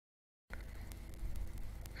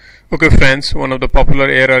Okay friends, one of the popular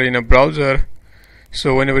error in a browser.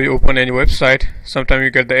 So whenever you open any website, sometimes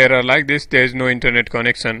you get the error like this: there is no internet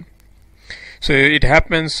connection. So it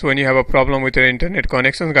happens when you have a problem with your internet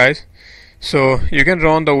connection, guys. So you can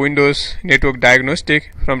run the Windows Network Diagnostic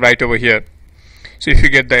from right over here. So if you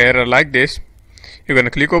get the error like this, you're going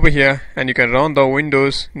to click over here and you can run the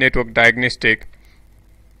Windows Network Diagnostic.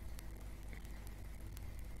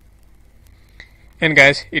 And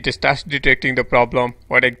guys, it starts detecting the problem,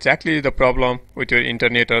 what exactly is the problem with your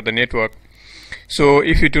internet or the network. So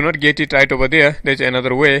if you do not get it right over there, there's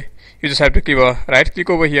another way. You just have to give a right click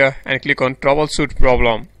over here and click on troubleshoot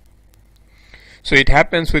problem. So it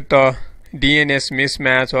happens with the DNS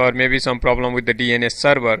mismatch or maybe some problem with the DNS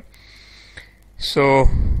server. So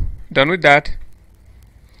done with that,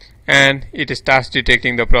 and it starts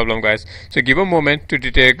detecting the problem, guys. So give a moment to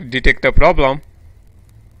detect the problem.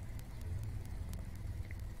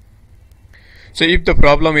 So if the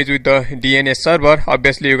problem is with the DNS server,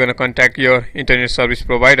 obviously you're going to contact your internet service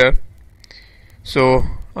provider. So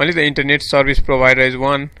only the internet service provider is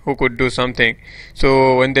one who could do something.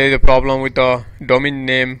 So when there is a problem with the domain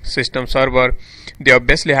name system server, they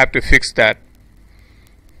obviously have to fix that.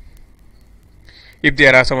 If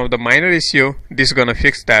there are some of the minor issue, this is going to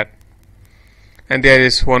fix that. And there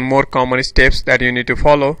is one more common steps that you need to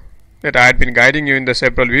follow that I had been guiding you in the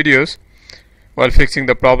several videos while fixing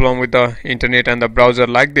the problem with the internet and the browser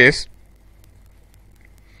like this.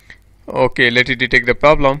 Okay, let it detect the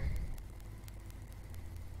problem.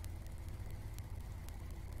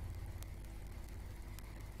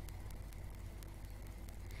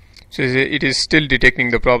 So it is still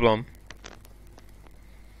detecting the problem.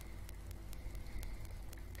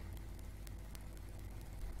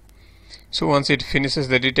 So once it finishes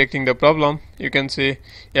the detecting the problem, you can see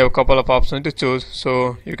you have a couple of options to choose.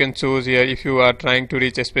 So you can choose here if you are trying to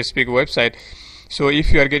reach a specific website. So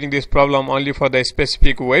if you are getting this problem only for the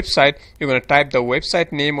specific website, you're going to type the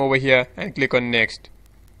website name over here and click on next.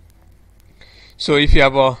 So if you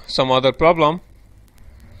have some other problem,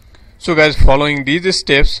 so guys, following these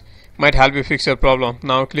steps might help you fix your problem.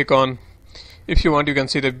 Now click on, if you want, you can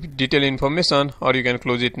see the detailed information, or you can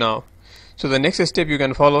close it now. So the next step you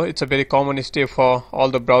can follow, it's a very common step for all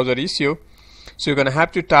the browser issue. So you're going to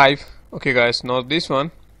have to type, okay guys, not this one.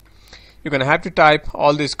 You're going to have to type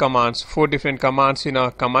all these commands, 4 different commands in a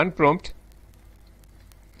command prompt.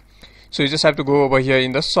 So you just have to go over here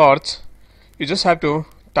in the search. You just have to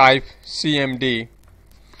type cmd,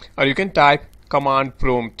 or you can type command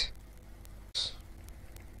prompt.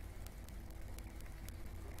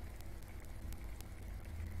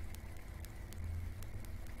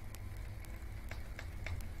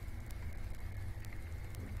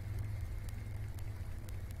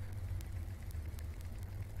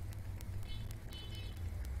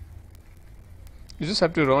 You just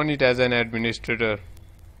have to run it as an administrator.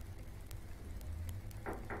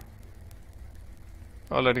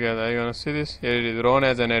 Alright guys, are you gonna see this? Here it is, run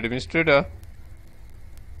as an administrator.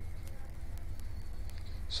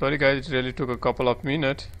 Sorry guys, it really took a couple of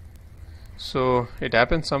minutes. So it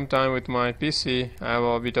happens sometime with my PC. I have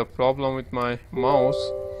a bit of problem with my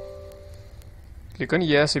mouse. Click on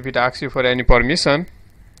yes if it asks you for any permission,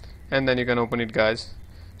 and then you can open it, guys.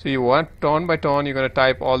 So you want turn by turn, you're going to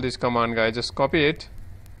type all this command, guys. Just copy it.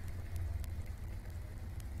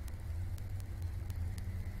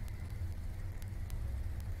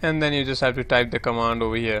 And then you just have to type the command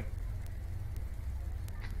over here.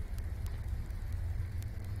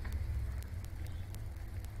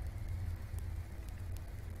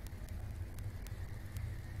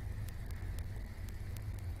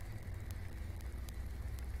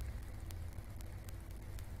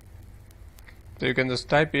 So you can just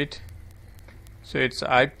type it. So it's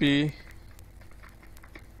IP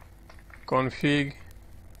config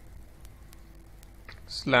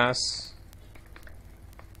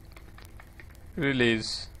 /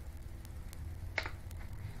 release.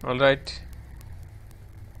 Alright.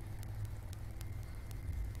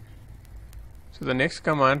 So the next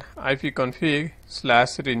command, ipconfig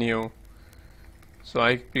 / renew. So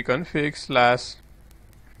ipconfig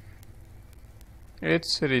 /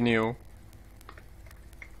 it's renew.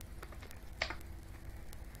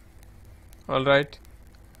 Alright.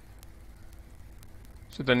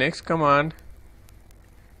 So the next command,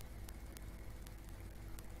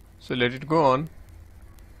 so let it go on.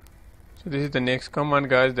 So this is the next command,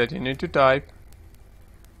 guys, that you need to type.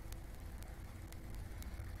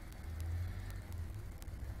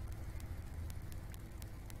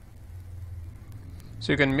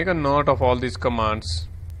 So you can make a note of all these commands.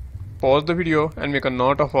 Pause the video and make a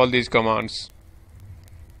note of all these commands.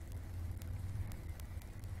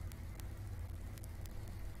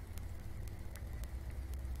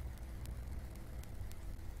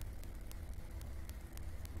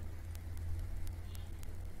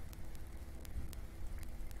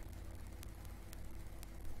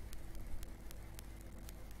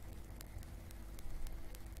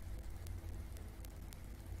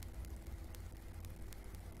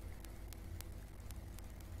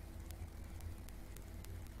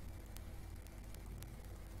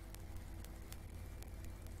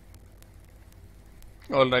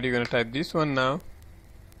 Alright, you're gonna type this one now.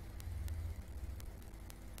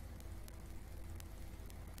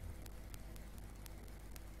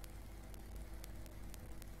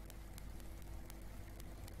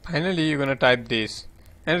 Finally, you're gonna type this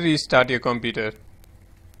and restart your computer.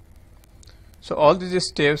 So all these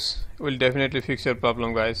steps will definitely fix your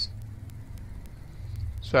problem, guys.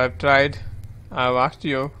 So I've asked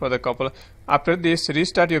you for the couple. After this,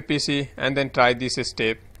 restart your PC and then try this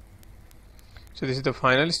step. So this is the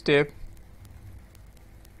final step.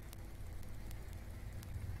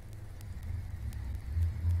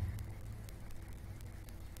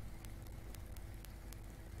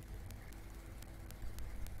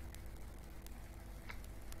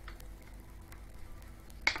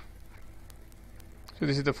 So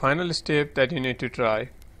this is the final step that you need to try.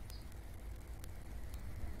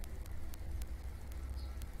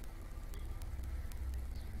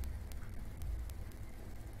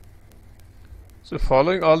 So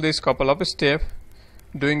following all these couple of steps,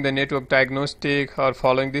 doing the network diagnostic or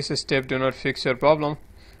following this step do not fix your problem.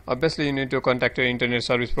 Obviously you need to contact your internet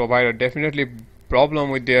service provider. Definitely problem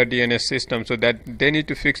with their DNS system, so that they need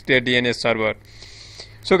to fix their DNS server.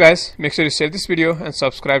 So guys, make sure you share this video and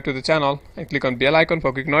subscribe to the channel and click on bell icon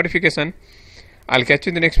for quick notification. I'll catch you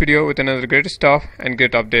in the next video with another great stuff and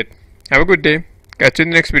great update. Have a good day. Catch you in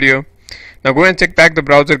the next video. Now go and check back the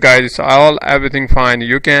browser, guys. It's everything fine.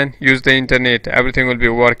 You can use the internet. Everything will be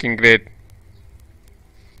working great.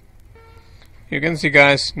 You can see,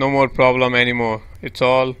 guys, no more problem anymore. It's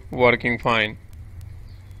all working fine.